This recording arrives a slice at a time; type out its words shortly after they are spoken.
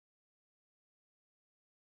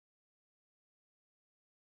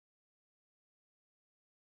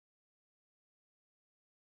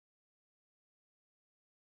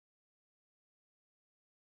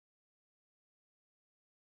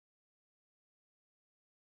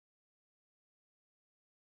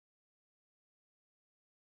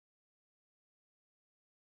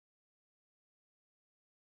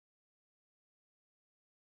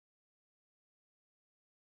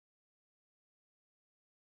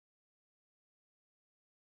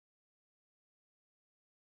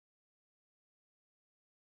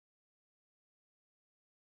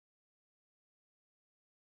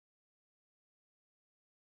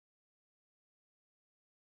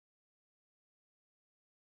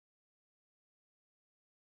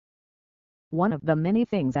One of the many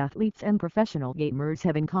things athletes and professional gamers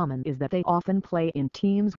have in common is that they often play in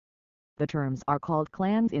teams. The terms are called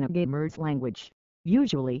clans in a gamer's language,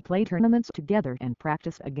 usually play tournaments together and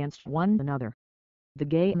practice against one another. The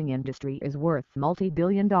gaming industry is worth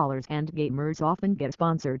multi-billion dollars and gamers often get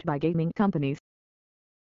sponsored by gaming companies.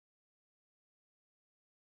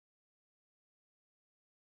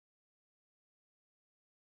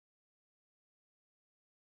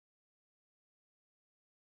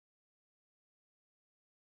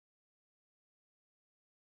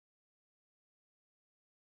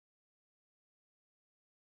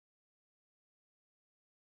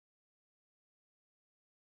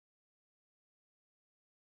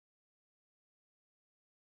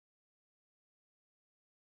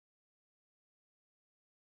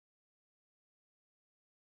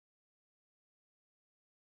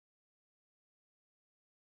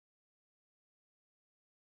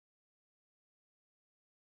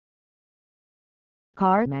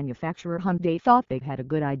 Car manufacturer Hyundai thought they had a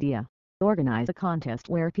good idea. Organize a contest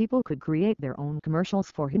where people could create their own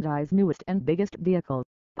commercials for Hyundai's newest and biggest vehicle,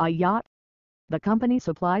 a yacht. The company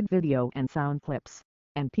supplied video and sound clips,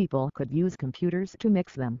 and people could use computers to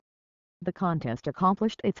mix them. The contest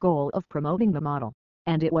accomplished its goal of promoting the model,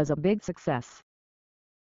 and it was a big success.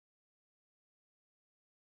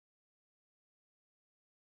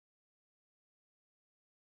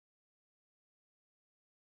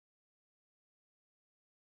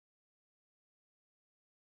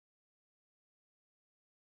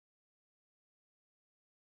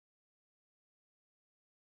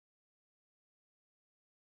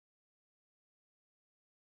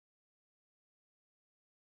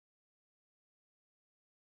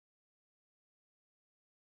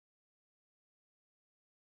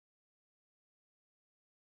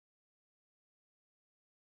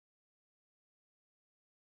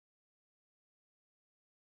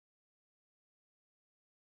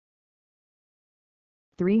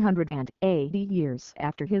 "380 years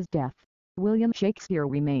after his death, William Shakespeare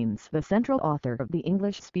remains the central author of the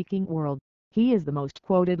English-speaking world. He is the most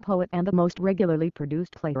quoted poet and the most regularly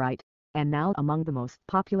produced playwright, and now among the most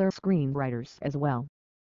popular screenwriters as well.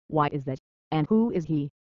 Why is that? And who is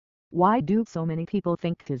he? Why do so many people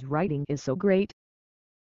think his writing is so great?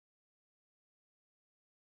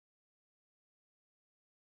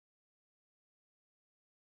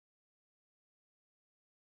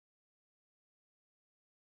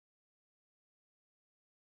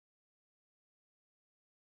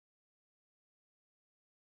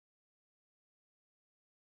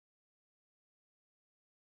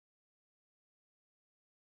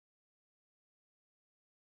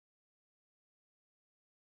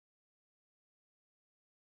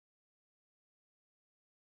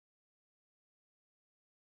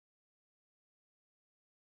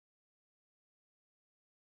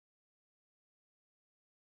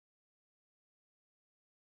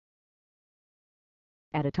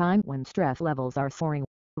 At a time when stress levels are soaring,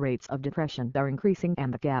 rates of depression are increasing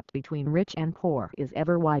and the gap between rich and poor is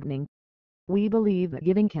ever widening, we believe that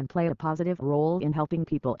giving can play a positive role in helping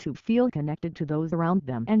people to feel connected to those around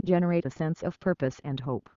them and generate a sense of purpose and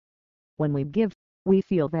hope. When we give, we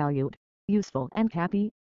feel valued, useful and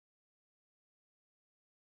happy.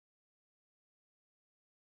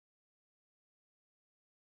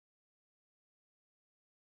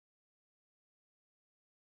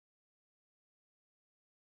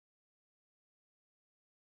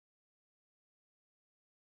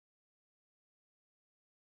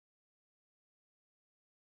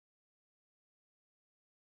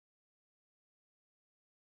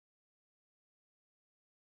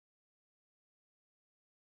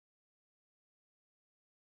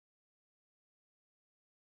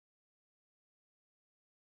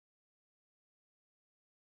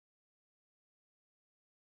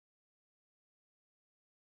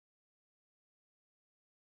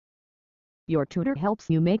 Your tutor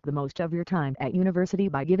helps you make the most of your time at university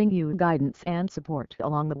by giving you guidance and support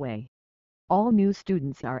along the way. All new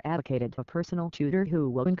students are advocated a personal tutor who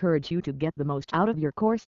will encourage you to get the most out of your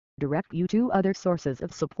course, direct you to other sources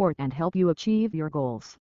of support and help you achieve your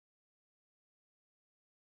goals.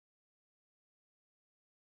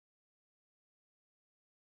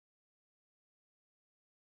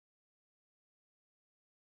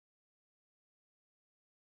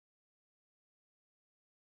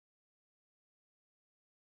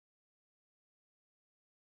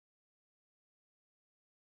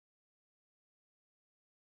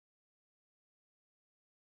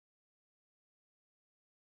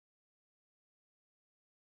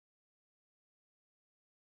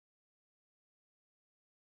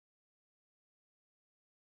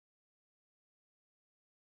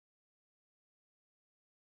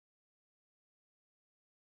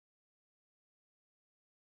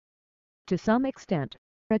 To some extent,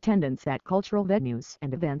 attendance at cultural venues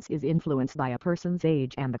and events is influenced by a person's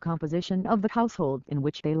age and the composition of the household in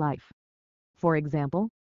which they live. For example,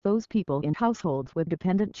 those people in households with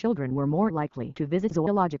dependent children were more likely to visit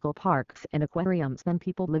zoological parks and aquariums than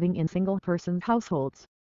people living in single-person households.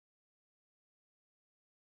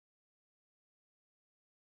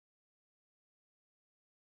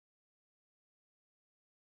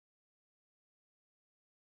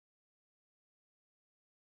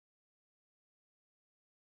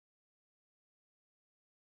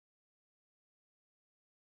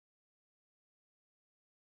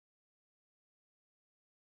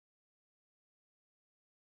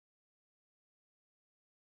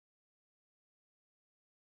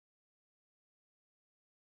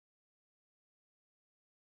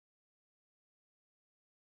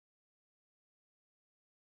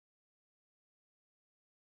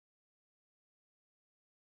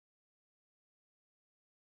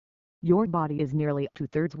 Your body is nearly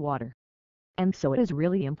two-thirds water, and so it is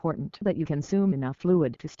really important that you consume enough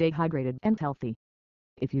fluid to stay hydrated and healthy.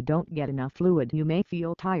 If you don't get enough fluid, you may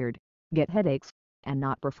feel tired, get headaches, and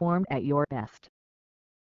not perform at your best.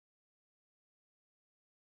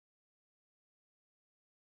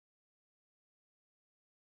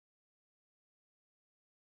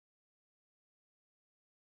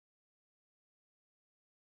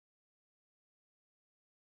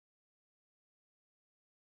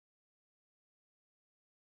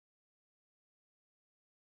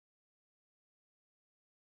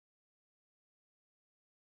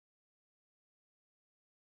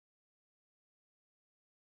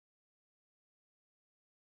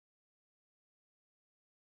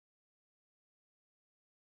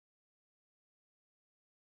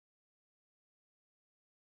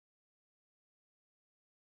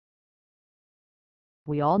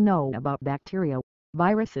 We all know about bacteria,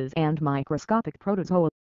 viruses and microscopic protozoa.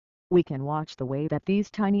 We can watch the way that these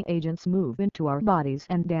tiny agents move into our bodies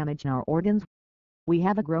and damage our organs. We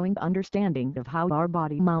have a growing understanding of how our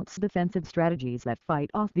body mounts defensive strategies that fight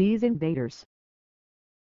off these invaders.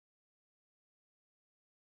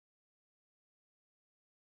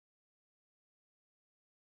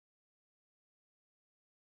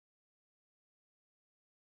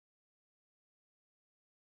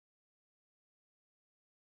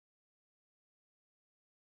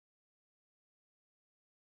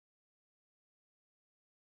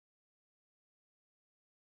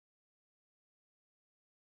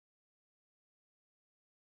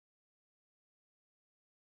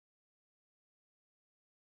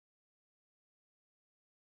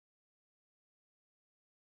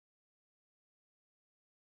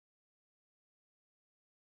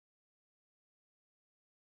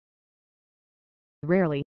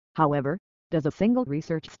 Rarely, however, does a single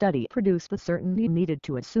research study produce the certainty needed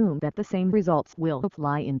to assume that the same results will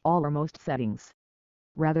apply in all or most settings.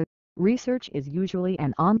 Rather, research is usually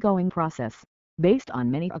an ongoing process, based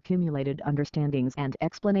on many accumulated understandings and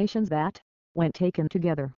explanations that, when taken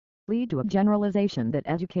together, lead to a generalization that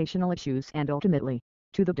educational issues and ultimately,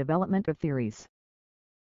 to the development of theories.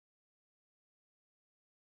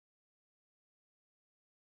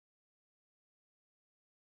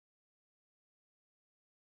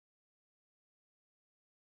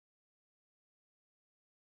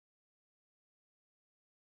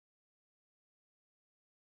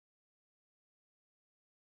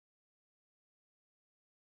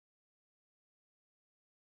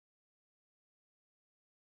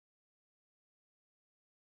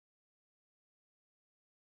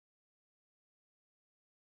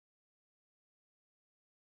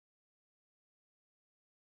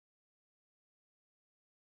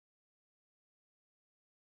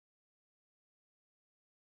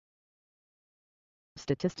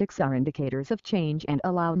 Statistics are indicators of change and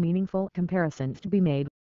allow meaningful comparisons to be made.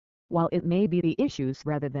 While it may be the issues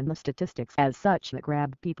rather than the statistics as such that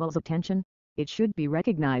grab people's attention, it should be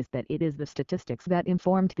recognized that it is the statistics that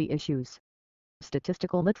informed the issues.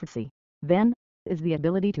 Statistical literacy, then, is the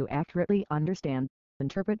ability to accurately understand,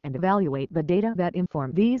 interpret and evaluate the data that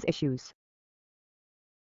inform these issues.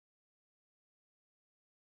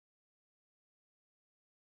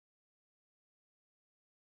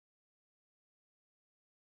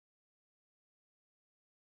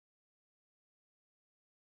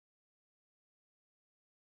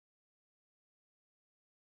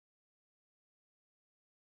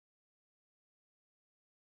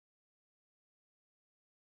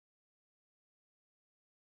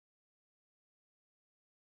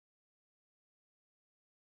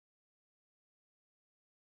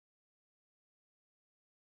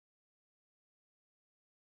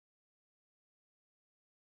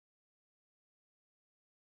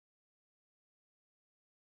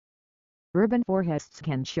 Urban forests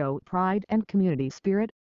can show pride and community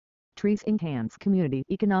spirit. Trees enhance community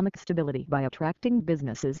economic stability by attracting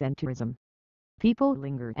businesses and tourism. People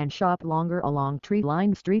linger and shop longer along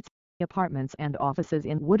tree-lined streets. Apartments and offices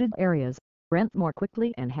in wooded areas rent more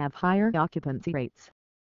quickly and have higher occupancy rates.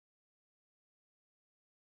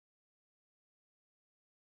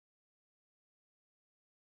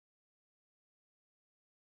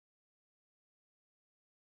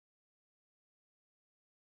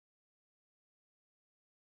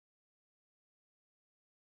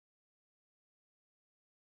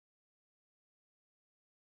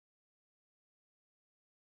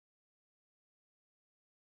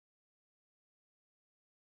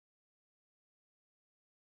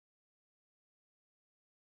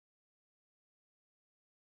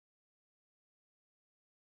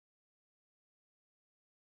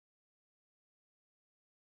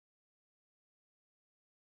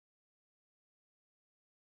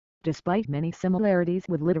 Despite many similarities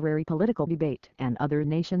with literary political debate and other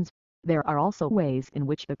nations, there are also ways in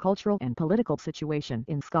which the cultural and political situation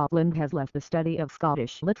in Scotland has left the study of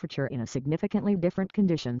Scottish literature in a significantly different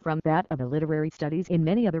condition from that of the literary studies in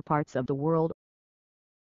many other parts of the world.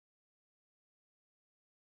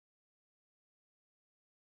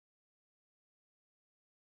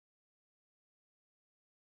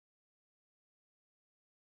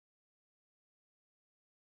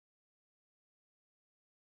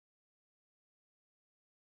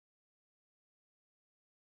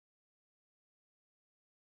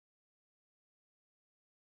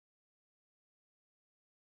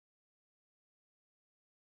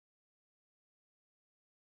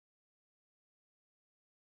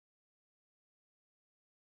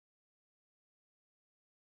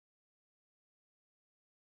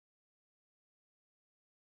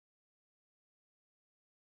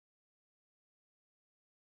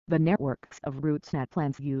 The networks of roots that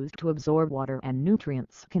plants use to absorb water and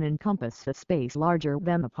nutrients can encompass a space larger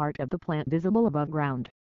than the part of the plant visible above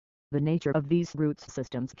ground. The nature of these root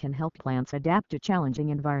systems can help plants adapt to challenging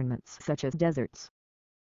environments such as deserts.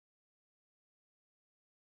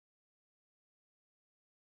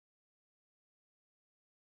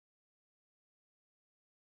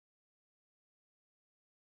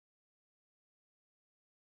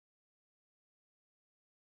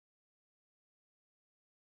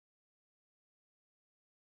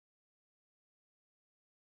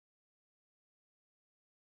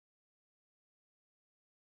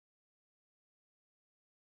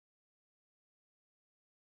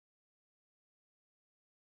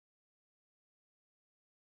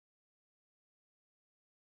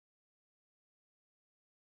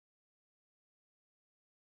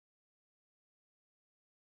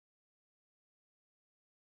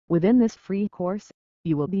 Within this free course,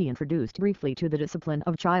 you will be introduced briefly to the discipline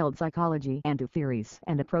of child psychology and to theories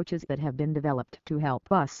and approaches that have been developed to help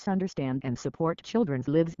us understand and support children's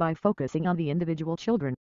lives by focusing on the individual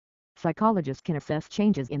children. Psychologists can assess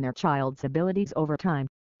changes in their child's abilities over time,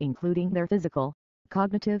 including their physical,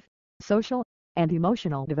 cognitive, social, and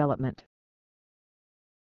emotional development.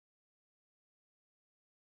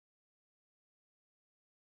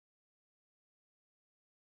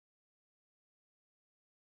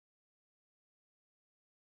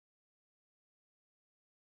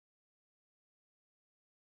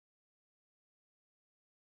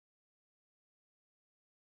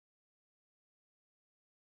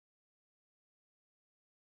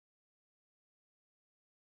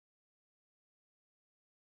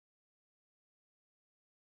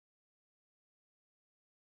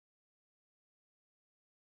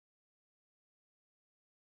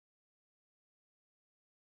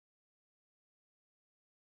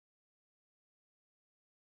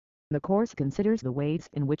 The course considers the ways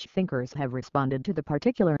in which thinkers have responded to the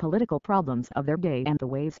particular political problems of their day and the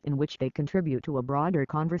ways in which they contribute to a broader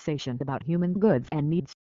conversation about human goods and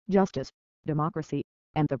needs, justice, democracy,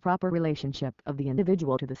 and the proper relationship of the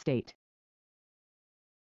individual to the state.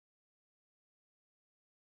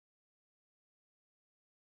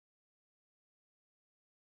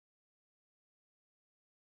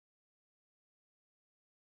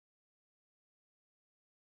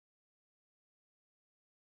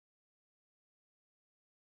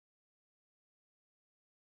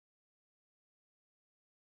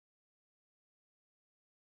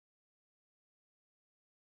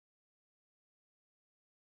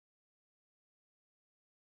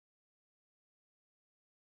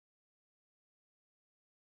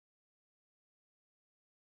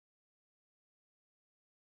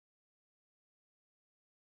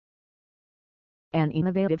 An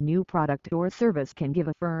innovative new product or service can give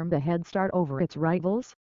a firm the head start over its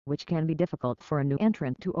rivals, which can be difficult for a new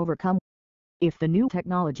entrant to overcome. If the new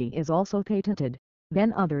technology is also patented,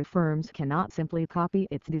 then other firms cannot simply copy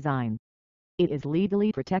its design. It is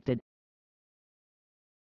legally protected.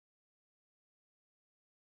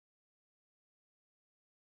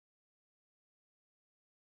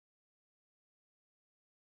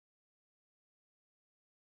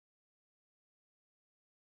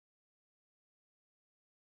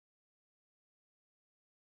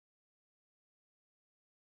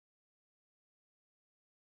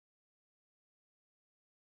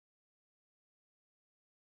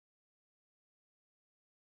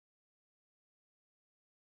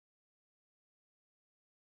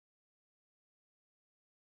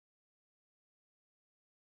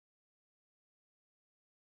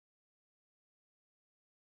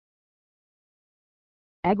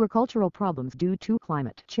 Agricultural problems due to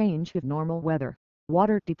climate change with normal weather,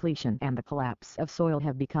 water depletion and the collapse of soil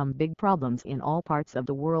have become big problems in all parts of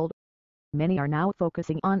the world. Many are now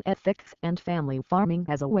focusing on ethics and family farming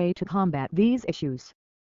as a way to combat these issues.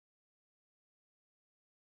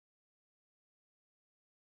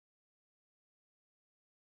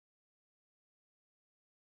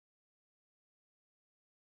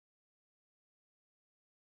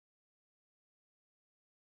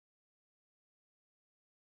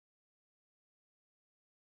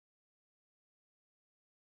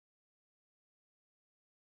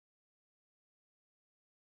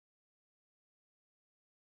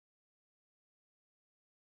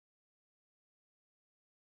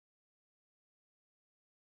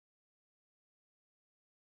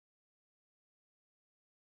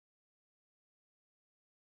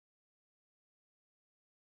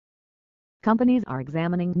 Companies are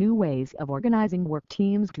examining new ways of organizing work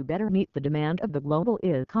teams to better meet the demand of the global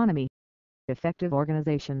economy. Effective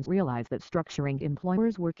organizations realize that structuring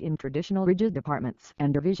employers' work in traditional rigid departments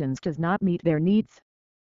and divisions does not meet their needs.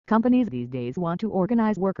 Companies these days want to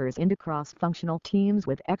organize workers into cross-functional teams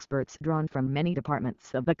with experts drawn from many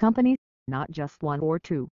departments of the company, not just one or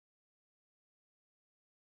two.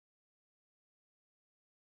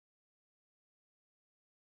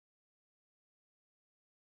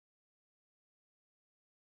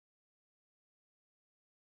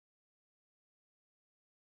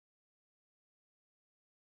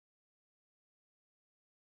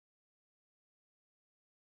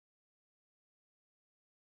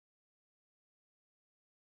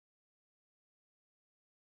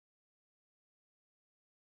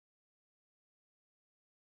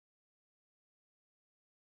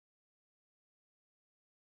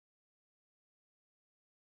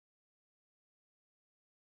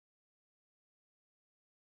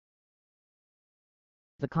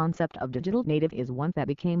 The concept of digital native is one that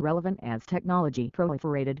became relevant as technology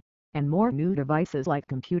proliferated, and more new devices like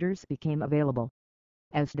computers became available.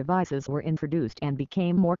 As devices were introduced and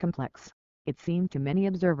became more complex, it seemed to many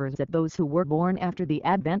observers that those who were born after the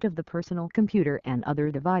advent of the personal computer and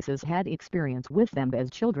other devices had experience with them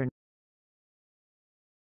as children.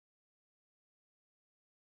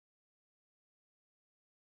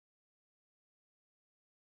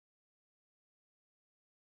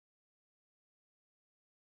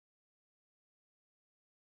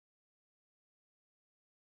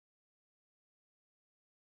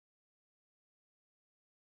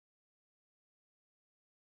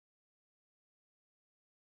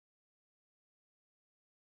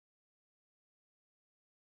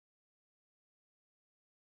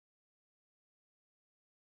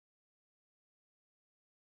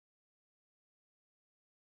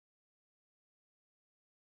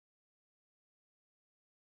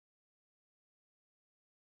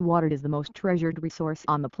 Water is the most treasured resource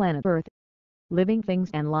on the planet Earth. Living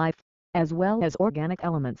things and life, as well as organic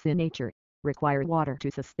elements in nature, require water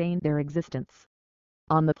to sustain their existence.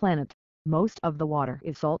 On the planet, most of the water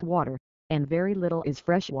is salt water, and very little is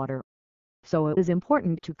fresh water. So it is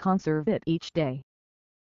important to conserve it each day.